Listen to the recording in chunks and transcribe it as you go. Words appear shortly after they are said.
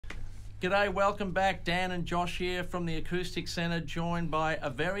G'day, welcome back. Dan and Josh here from the Acoustic Centre, joined by a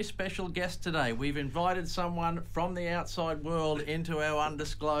very special guest today. We've invited someone from the outside world into our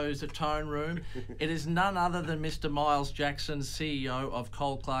undisclosed tone room. It is none other than Mr. Miles Jackson, CEO of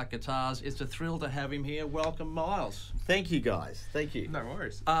Cole Clark Guitars. It's a thrill to have him here. Welcome, Miles. Thank you, guys. Thank you. No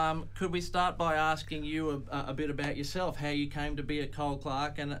worries. Could we start by asking you a bit about yourself, how you came to be at Cole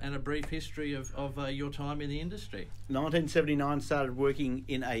Clark, and a brief history of your time in the industry? 1979, started working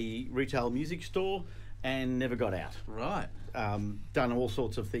in a retail music store and never got out. Right. Done all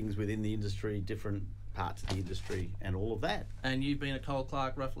sorts of things within the industry, different parts of the industry and all of that. And you've been at Cole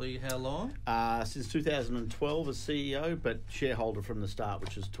Clark roughly how long? Since 2012 as CEO, but shareholder from the start,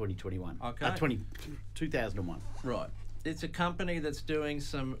 which is 2021. Okay. 2001. Right. It's a company that's doing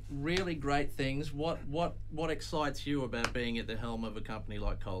some really great things. What excites you about being at the helm of a company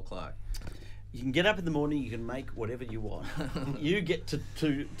like Cole Clark? You can get up in the morning, you can make whatever you want. You get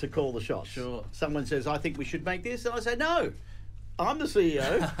to call the shots. Sure. Someone says, I think we should make this, and I say, no, I'm the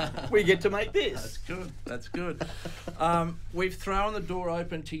CEO. We get to make this. That's good. That's good. We've thrown the door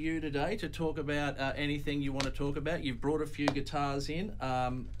open to you today to talk about anything you want to talk about. You've brought a few guitars in.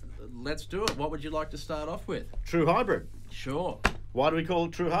 Let's do it. What would you like to start off with? True hybrid. Sure. Why do we call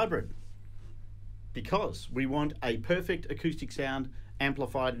it true hybrid? Because we want a perfect acoustic sound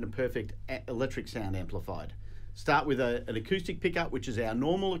amplified and a perfect electric sound amplified. Start with an acoustic pickup, which is our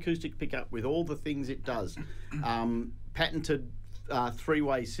normal acoustic pickup with all the things it does. Patented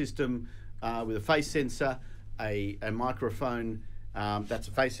three-way system with a phase sensor, a microphone, that's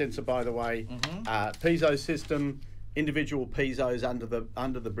a phase sensor by the way, piezo system, individual piezos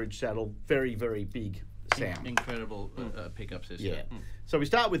under the bridge saddle, very, very big sound. Incredible pickup system. Yeah. So we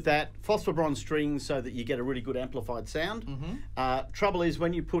start with that, phosphor bronze strings so that you get a really good amplified sound. Trouble is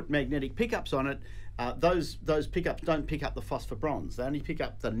when you put magnetic pickups on it, those pickups don't pick up the phosphor bronze. They only pick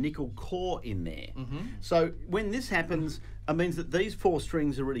up the nickel core in there. So when this happens, it means that these four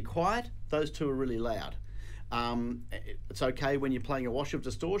strings are really quiet, those two are really loud. It's okay when you're playing a wash of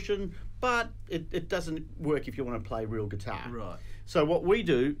distortion, but it doesn't work if you want to play real guitar. Right. So what we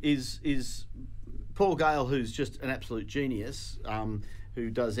do is Paul Gale, who's just an absolute genius, who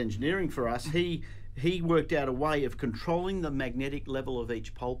does engineering for us, he worked out a way of controlling the magnetic level of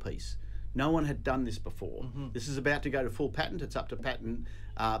each pole piece. No one had done this before. This is about to go to full patent. It's up to patent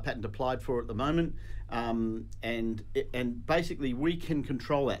applied for at the moment, and basically we can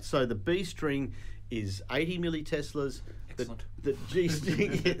control that. So the B string is 80 milliteslas. Excellent. The G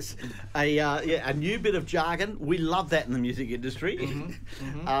string is a new bit of jargon. We love that in the music industry.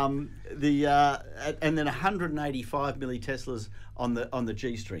 And then 185 milliteslas on the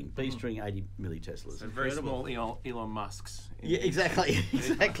G string. B string 80 milliteslas. So very small Elon Musk's. Yeah, exactly,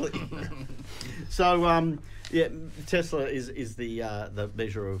 exactly. So yeah, Tesla is the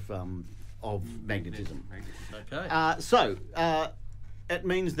measure of magnetism. Okay. So it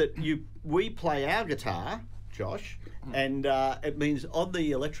means that we play our guitar, Josh, and it means on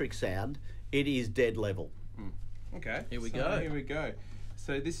the electric sound, it is dead level. Okay. Here we go. Here we go.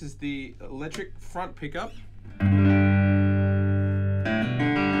 So this is the electric front pickup.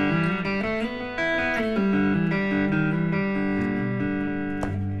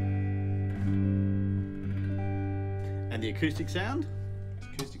 And the acoustic sound?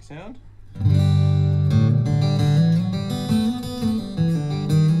 Acoustic sound.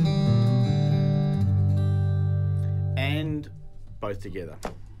 And both together.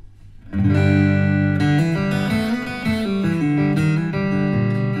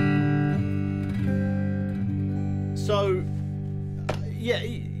 So, yeah,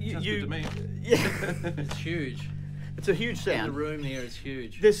 Sounds good to me. Yeah, It's huge. it's a huge In sound. the room here, it's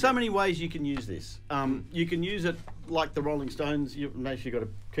huge. There's so many ways you can use this. You can use it like the Rolling Stones. Make sure you've got a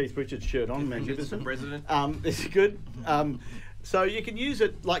Keith Richards shirt on, magnificent. President. It's good. So you can use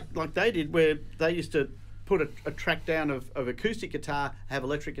it like they did, where they used to put a track down of acoustic guitar, have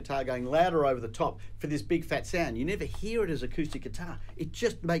electric guitar going louder over the top for this big fat sound. You never hear it as acoustic guitar. It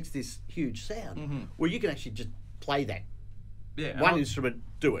just makes this huge sound. Well, you can actually just play that. Yeah. One instrument,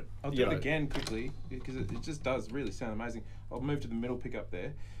 do it. I'll do it again quickly because it just does really sound amazing. I'll move to the middle pickup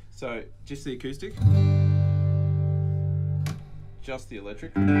there. So just the acoustic, just the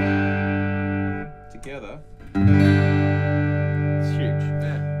electric together. It's huge.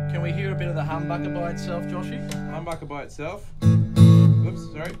 Yeah. Can we hear a bit of the humbucker by itself, Joshy? Humbucker by itself.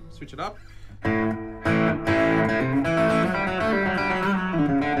 Oops, sorry. Switch it up.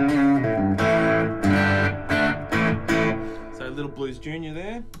 So little Blues Junior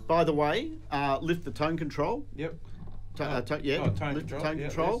there. By the way, lift the tone control. Yep. Tone Tone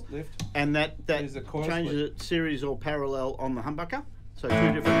control. Lift. And that There's a coil changes split. it series or parallel on the humbucker. So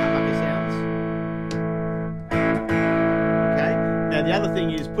two different humbucker sounds. Now the other thing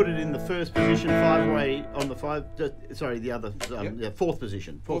is put it in the first position, 5-way on the the other fourth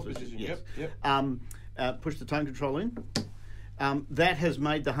position. Fourth position. Yes. Yep. Push the tone control in. That has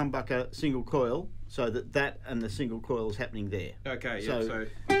made the humbucker single coil, so that and the single coil is happening there. Okay. So, So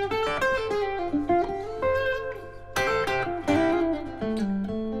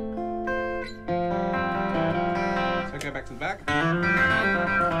go back to the back.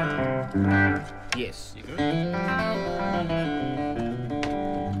 yes. You good?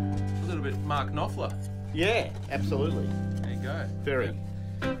 A little bit Mark Knopfler. Yeah, absolutely. There you go. Very.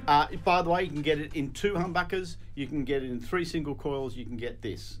 By the way, you can get it in 2 humbuckers, you can get it in 3 single coils, you can get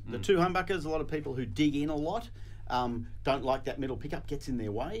this. The 2 humbuckers, a lot of people who dig in a lot don't like that middle pickup, gets in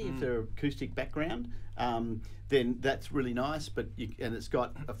their way if they're acoustic background. Then that's really nice, and it's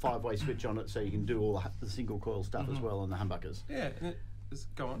got a 5-way switch on it, so you can do all the single coil stuff as well on the humbuckers. Yeah.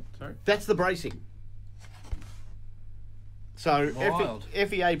 Go on. Sorry. That's the bracing. So Wild.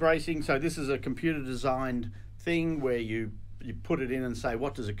 FEA bracing, so this is a computer designed thing where you put it in and say,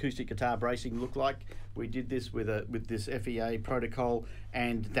 what does acoustic guitar bracing look like? We did this with this FEA protocol,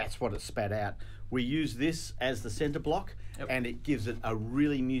 and that's what it spat out. We use this as the centre block, and it gives it a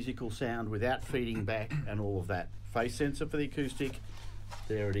really musical sound without feeding back and all of that. Phase sensor for the acoustic,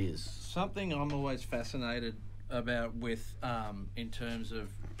 there it is. Something I'm always fascinated about with in terms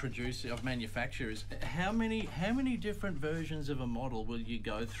of manufacturers, how many different versions of a model will you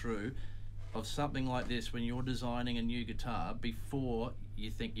go through of something like this when you're designing a new guitar before you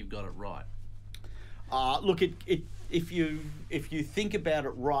think you've got it right? Look, if you think about it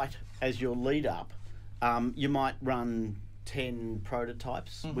right as your lead up, you might run 10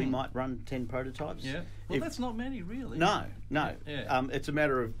 prototypes. We might run 10 prototypes. Yeah. Well, that's not many, really. No. Yeah. It's a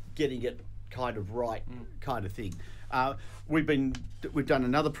matter of getting it kind of right, kind of thing. We've done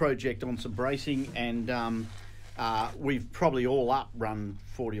another project on some bracing, and we've probably all up run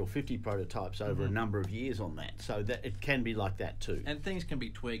 40 or 50 prototypes over a number of years on that, so that it can be like that too. And things can be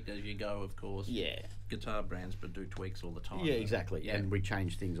tweaked as you go, of course. Yeah. Guitar brands but do tweaks all the time. Yeah, exactly. Yeah. And we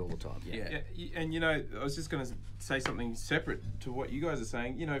change things all the time. Yeah. And I was just going to say something separate to what you guys are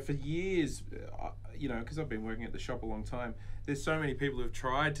saying. For years, because I've been working at the shop a long time, there's so many people who've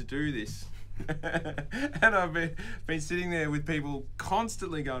tried to do this. And I've been sitting there with people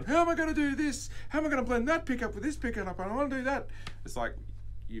constantly going, how am I going to do this? How am I going to blend that pickup with this pickup? I want to do that. It's like,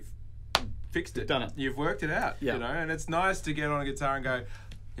 you've fixed it. Done it. You've worked it out. Yeah. And it's nice to get on a guitar and go,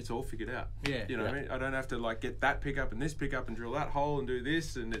 it's all figured out. Yeah. What I mean? I don't have to get that pickup and this pickup and drill that hole and do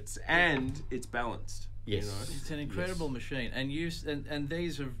this, and it's balanced. Yes. It's an incredible machine, and these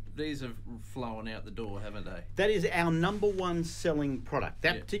have flown out the door, haven't they? That is our #1 selling product.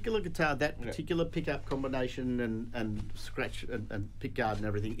 That Yeah. particular guitar, that particular pickup combination and scratch and pickguard and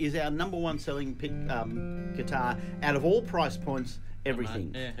everything is our #1 selling guitar out of all price points.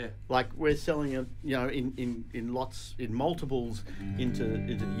 Everything. Yeah. Like we're selling it, in lots, in multiples into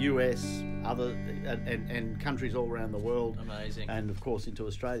the US, other and countries all around the world. Amazing. And of course into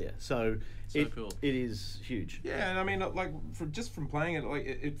Australia. So cool. It is huge. Yeah, and I mean, just from playing it,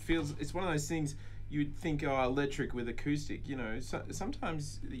 it feels, it's one of those things you'd think, electric with acoustic.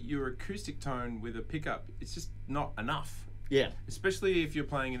 Sometimes your acoustic tone with a pickup, it's just not enough. Yeah. Especially if you're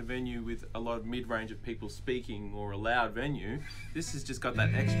playing in a venue with a lot of mid-range of people speaking, or a loud venue. This has just got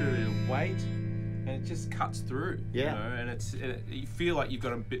that extra weight, and it just cuts through. Yeah. And you feel like you've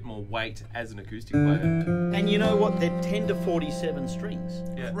got a bit more weight as an acoustic player. And you know what? They're 10 to 47 strings.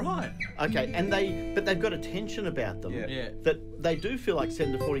 Yeah. Right. Okay, and they've got a tension about them. Yeah. That they do feel like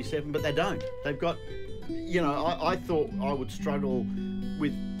 7 to 47, but they don't. They've got, I thought I would struggle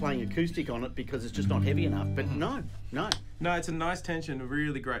with playing acoustic on it because it's just not heavy enough, but no. No, it's a nice tension, a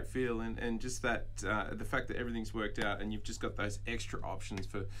really great feel, and just that the fact that everything's worked out, and you've just got those extra options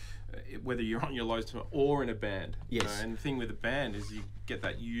for whether you're on your lows tone or in a band. Yes. And the thing with a band is you get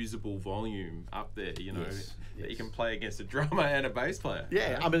that usable volume up there, Yes. that you can play against a drummer and a bass player.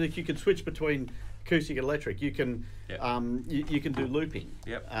 Yeah, I mean, if you can switch between acoustic and electric, you can you can do looping.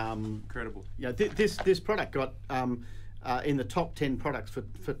 Yep. Incredible. This product got in the top 10 products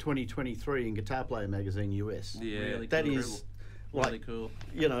for 2023 in Guitar Player magazine US. Yeah, Really That cool. is Really cool.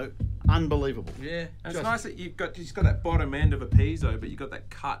 unbelievable. Yeah. And it's nice that you've got that bottom end of a piezo, but you've got that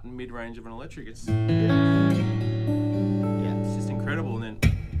cut and mid range of an electric. It's it's just incredible. And then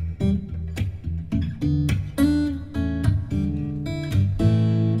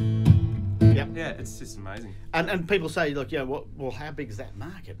it's just amazing. And people say, look, well, how big is that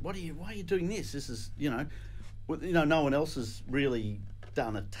market? Why are you doing this? This is, no one else has really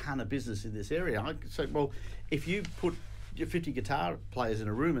done a ton of business in this area. I say, well, if you put your 50 guitar players in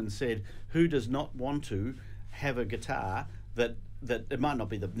a room and said, who does not want to have a guitar that that it might not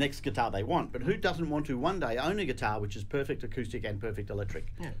be the next guitar they want, but who doesn't want to one day own a guitar which is perfect acoustic and perfect electric?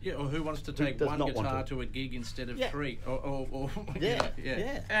 Yeah, or who wants to take one guitar to a gig instead of three? Or yeah.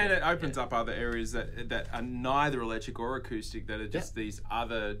 And it opens up other areas that are neither electric or acoustic, that are just these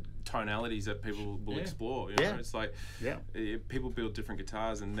other tonalities that people will explore. You know? It's like people build different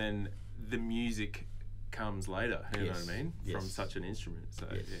guitars, and then the music comes later, you know what I mean, from such an instrument. So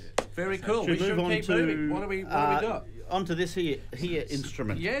very cool. We should keep moving. What do we got? Onto this here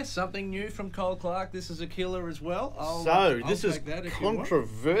instrument. Yes, something new from Cole Clark. This is a killer as well. This is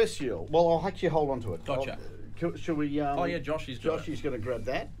controversial. Well, I'll actually hold on to it. Gotcha. Shall we? Joshy's going to grab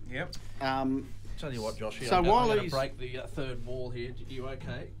that. Yep. Tell you what, Joshy. So I'm while going to break the third wall here. You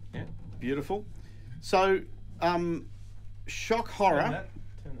okay? Yeah. Beautiful. So, shock horror.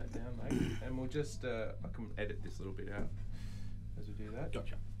 Turn that down, mate. And we'll just, I can edit this little bit out as we do that.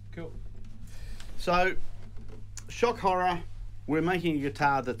 Gotcha. Cool. So, shock horror, we're making a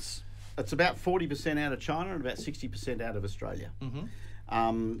guitar it's about 40% out of China and about 60% out of Australia.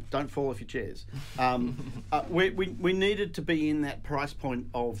 Don't fall off your chairs. We needed to be in that price point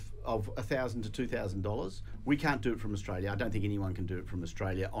of $1,000 to $2,000. We can't do it from Australia. I don't think anyone can do it from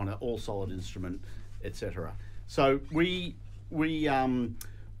Australia on an all solid instrument, etc. So we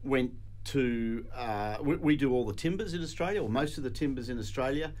went to we do all the timbers in Australia, or most of the timbers in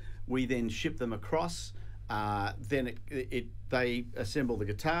Australia. We then ship them across. Then they assemble the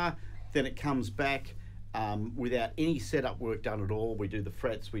guitar. Then it comes back without any setup work done at all. We do the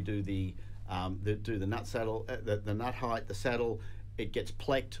frets. We do the nut saddle, the nut height, the saddle. It gets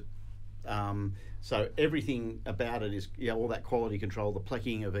plecked. So everything about it is all that quality control, the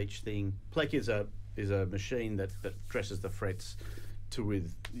plecking of each thing. Pleck is a machine that dresses the frets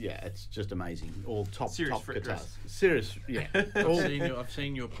it's just amazing. All top guitars. Serious, yeah. I've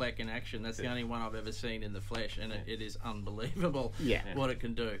seen your pleck in action. That's the only one I've ever seen in the flesh, and it is unbelievable what it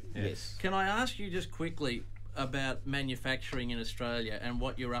can do. Yes. Can I ask you just quickly about manufacturing in Australia and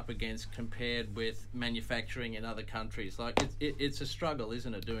what you're up against compared with manufacturing in other countries? Like it's a struggle,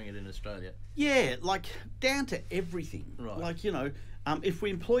 isn't it, doing it in Australia? Yeah, like down to everything. Right. Like, if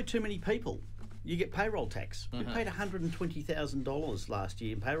we employ too many people, you get payroll tax. We paid $120,000 last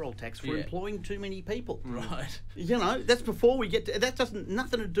year in payroll tax for employing too many people. Right. That's before we get to... That doesn't...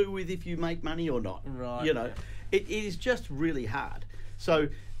 Nothing to do with if you make money or not. Right. It is just really hard. So,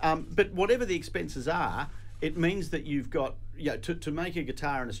 but whatever the expenses are, it means that you've got... to make a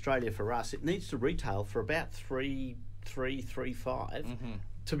guitar in Australia for us, it needs to retail for about $3,500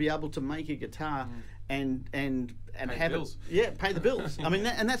 to be able to make a guitar and have bills. Pay the bills. I mean,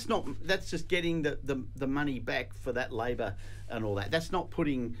 that's just getting the money back for that labour and all that. That's not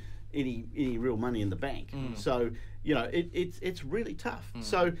putting any real money in the bank. So it's really tough.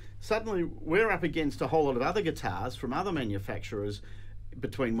 So suddenly we're up against a whole lot of other guitars from other manufacturers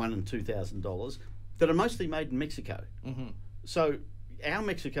between $1,000 and $2,000 that are mostly made in Mexico. So our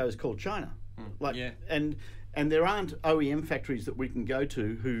Mexico is called China. And there aren't OEM factories that we can go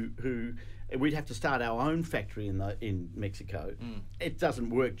to who we'd have to start our own factory in Mexico. It doesn't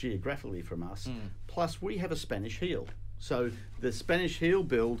work geographically from us. Plus, we have a Spanish heel. So the Spanish heel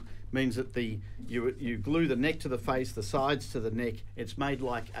build means that you glue the neck to the face, the sides to the neck. It's made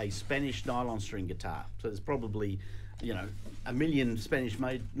like a Spanish nylon string guitar. So there's probably 1 million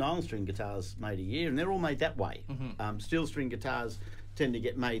Spanish-made nylon string guitars made a year, and they're all made that way. Steel string guitars tend to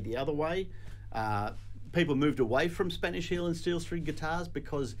get made the other way. People moved away from Spanish heel and steel string guitars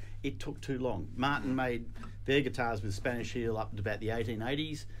because it took too long. Martin made their guitars with Spanish heel up to about the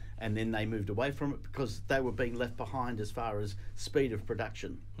 1880s, and then they moved away from it because they were being left behind as far as speed of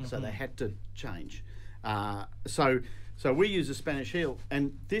production. So they had to change. So we use a Spanish heel,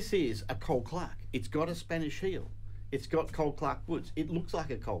 and this is a Cole Clark. It's got a Spanish heel. It's got Cole Clark woods. It looks like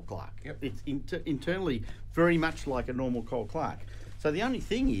a Cole Clark. Yep. It's internally very much like a normal Cole Clark. So the only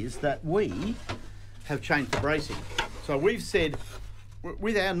thing is that we have changed the bracing. So we've said,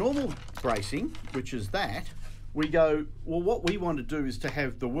 with our normal bracing, which is that, we go, well, what we want to do is to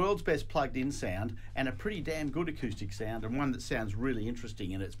have the world's best plugged in sound and a pretty damn good acoustic sound, and one that sounds really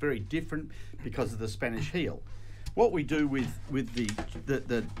interesting, and it's very different because of the Spanish heel. What we do with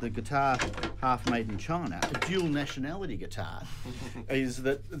the guitar half made in China, a dual nationality guitar, is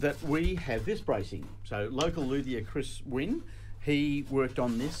that we have this bracing. So local luthier Chris Wynn, he worked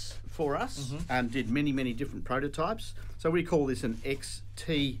on this for us and did many different prototypes. So we call this an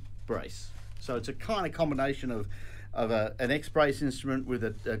XT brace. So it's a kind of combination of an X brace instrument with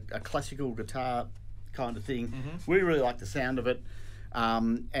a classical guitar kind of thing. We really like the sound of it,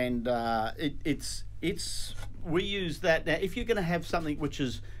 and we use that. Now, if you're going to have something which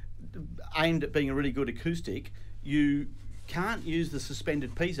is aimed at being a really good acoustic, you can't use the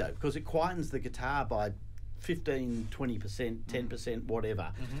suspended piezo because it quietens the guitar by 15, 20%, 10%,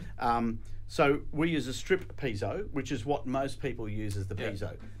 whatever. So we use a strip piezo, which is what most people use as the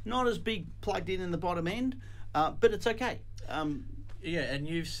piezo. Not as big plugged in the bottom end, but it's okay. Yeah, and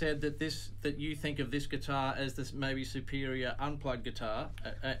you've said that you think of this guitar as this maybe superior unplugged guitar,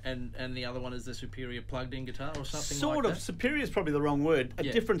 and the other one is the superior plugged-in guitar, or something Sort like of. that? Superior is probably the wrong word. A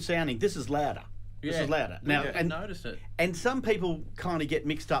different sounding. This is louder. This is louder. Now, and noticed it. And some people kind of get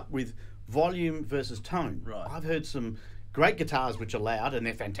mixed up with volume versus tone. Right. I've heard some great guitars which are loud and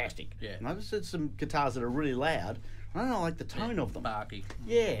they're fantastic. Yeah. And I've heard some guitars that are really loud. I don't like the tone of them. Barky.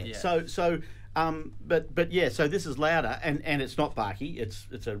 Yeah. But yeah. So this is louder and it's not barky.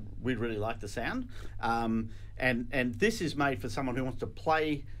 We really like the sound. And this is made for someone who wants to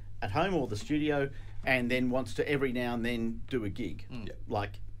play at home or the studio and then wants to every now and then do a gig.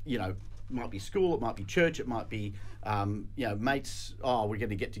 Like, you know, it might be school, it might be church, it might be you know, mates. Oh, we're going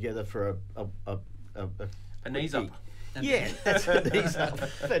to get together for A knees up. Yeah, that's a knees up.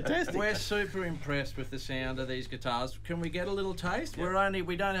 Fantastic. We're super impressed with the sound of these guitars. Can we get a little taste?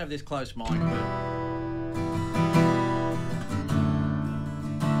 We don't have this close mic.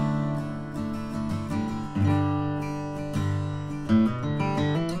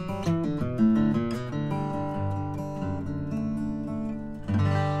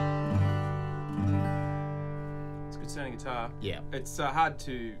 Guitar. Yeah. It's hard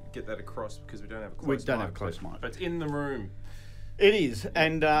to get that across because we don't have a close mic. We don't have a close mic. But it's in the room. It is,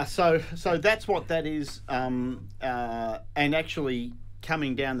 and so that's what that is, and actually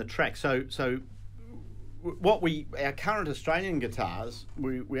coming down the track. So what our current Australian guitars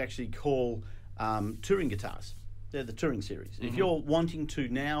we actually call touring guitars. They're the touring series. If you're wanting to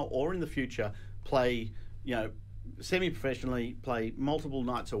now or in the future play, you know, semi-professionally, play multiple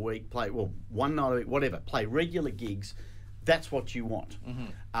nights a week, play one night a week, whatever, play regular gigs, that's what you want.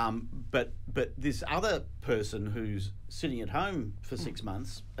 But this other person who's sitting at home for 6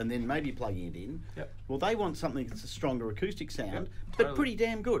 months and then maybe plugging it in, well, they want something that's a stronger acoustic sound, but pretty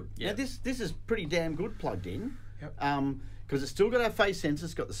damn good. Now this is pretty damn good plugged in, because it's still got our phase sensor,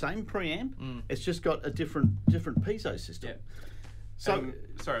 it's got the same preamp, it's just got a different piezo system. So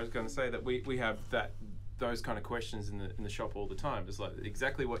sorry, I was going to say that we have those kind of questions in the shop all the time. It's like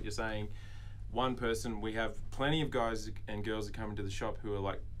exactly what you're saying. One person, we have plenty of guys and girls that come into the shop who are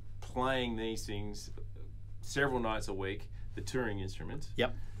like playing these things several nights a week, the touring instruments.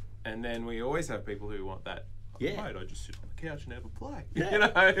 And then we always have people who want that. Mate, I just sit on the couch and never play. You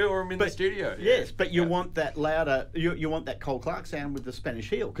know, or I'm in the studio. Yes, but you want that louder. You want that Cole Clark sound with the Spanish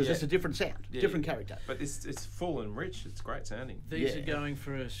heel because it's a different sound, different character. But it's full and rich. It's great sounding. These are going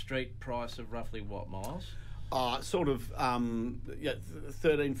for a street price of roughly what, Miles? Sort of $13,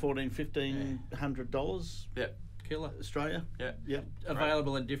 $14, $1,500. Yeah, killer. Australia. Yeah.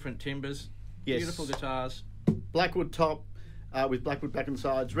 Available in different timbers. Yes. Beautiful guitars. Blackwood top with Blackwood back and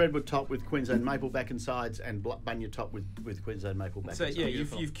sides, Redwood top with Queensland maple back and sides, and Bunya top with Queensland maple back and sides. So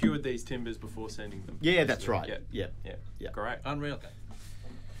you've cured these timbers before sending them. Yeah, that's right. Yeah. Great. Unreal.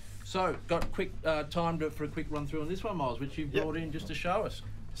 So, got quick time for a quick run through on this one, Miles, which you've brought in just to show us.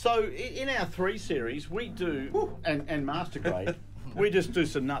 So in our 3 series, we do, and master grade, we just do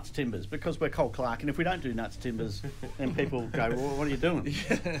some nuts timbers because we're Cole Clark, and if we don't do nuts timbers, then people go, well, what are you doing?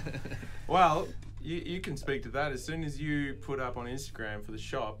 Well, you can speak to that. As soon as you put up on Instagram for the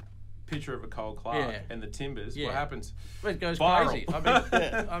shop, picture of a Cole Clark and the timbers, what happens? Well, it goes viral.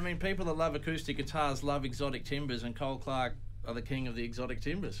 Crazy. I mean, people that love acoustic guitars love exotic timbers, and Cole Clark are the king of the exotic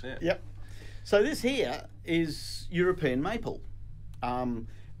timbers. Yep. So this here is European maple.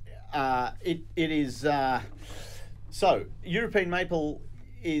 It is so European maple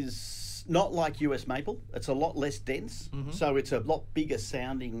is not like US maple. It's a lot less dense, so it's a lot bigger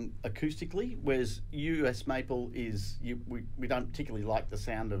sounding acoustically. Whereas US maple is we don't particularly like the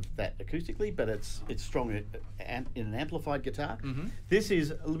sound of that acoustically, but it's strong in an amplified guitar. This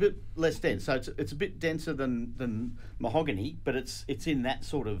is a little bit less dense, so it's a bit denser than mahogany, but it's in that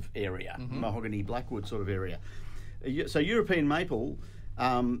sort of area, mahogany Blackwood sort of area. So European maple.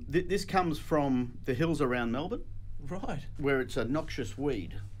 This comes from the hills around Melbourne, right? Where it's a noxious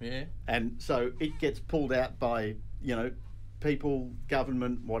weed, and so it gets pulled out by people,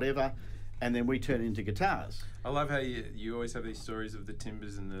 government, whatever, and then we turn it into guitars. I love how you always have these stories of the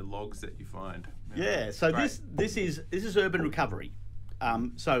timbers and the logs that you find. So this is urban recovery.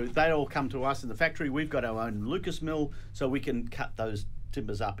 So they all come to us in the factory. We've got our own Lucas mill, so we can cut those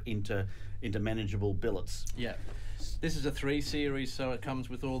timbers up into manageable billets. Yeah. This is a 3 series, so it comes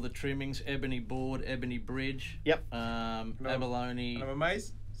with all the trimmings: ebony board, ebony bridge, abalone. And I'm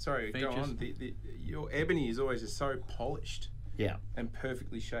amazed. Sorry, features. go on. Your ebony is always just so polished Yeah. and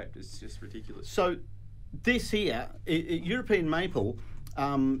perfectly shaped. It's just ridiculous. So this here, European maple,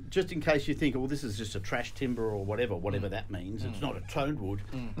 just in case you think, oh, this is just a trash timber or whatever that means. It's not a toned wood.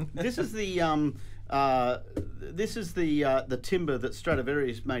 This is the timber that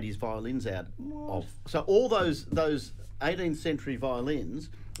Stradivarius made his violins out of. So all those 18th century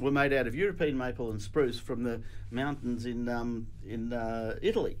violins were made out of European maple and spruce from the mountains in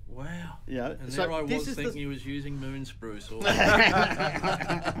Italy. Wow. You know, And so there I this was is thinking he was using moon spruce. Or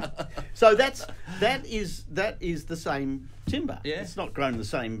So that is the same timber. Yeah. It's not grown in the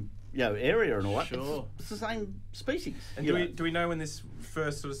same area and all that. Sure. It's the same species. And do we know when this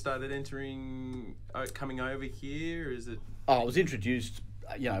first sort of started entering, coming over here? Or is it? Oh, it was introduced.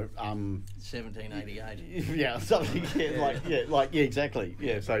 1788. Yeah, something. Yeah, exactly.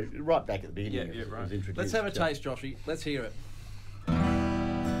 Yeah, so right back at the beginning. Yeah, right. It was introduced. Let's have a taste, Joshy. Let's hear it.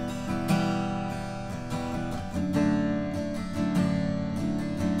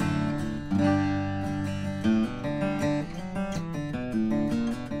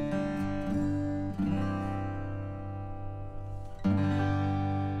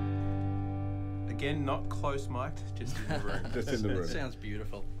 Again, not close mic'd, just in the room. Just in the room. Sounds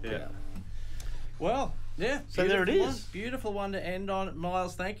beautiful. Yeah. Well, yeah. So there it beautiful is. one. Beautiful one to end on.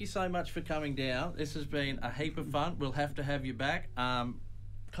 Miles, thank you so much for coming down. This has been a heap of fun. We'll have to have you back.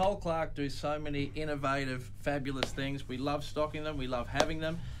 Cole Clark do so many innovative, fabulous things. We love stocking them. We love having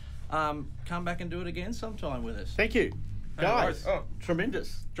them. Come back and do it again sometime with us. Thank you, No guys. worries. Oh.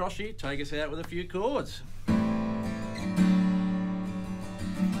 Tremendous. Joshy, take us out with a few chords.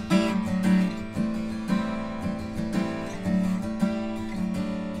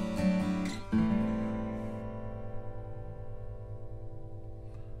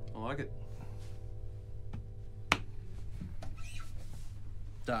 I like it.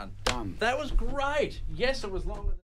 Done. Done. That was great. Yes, it was longer than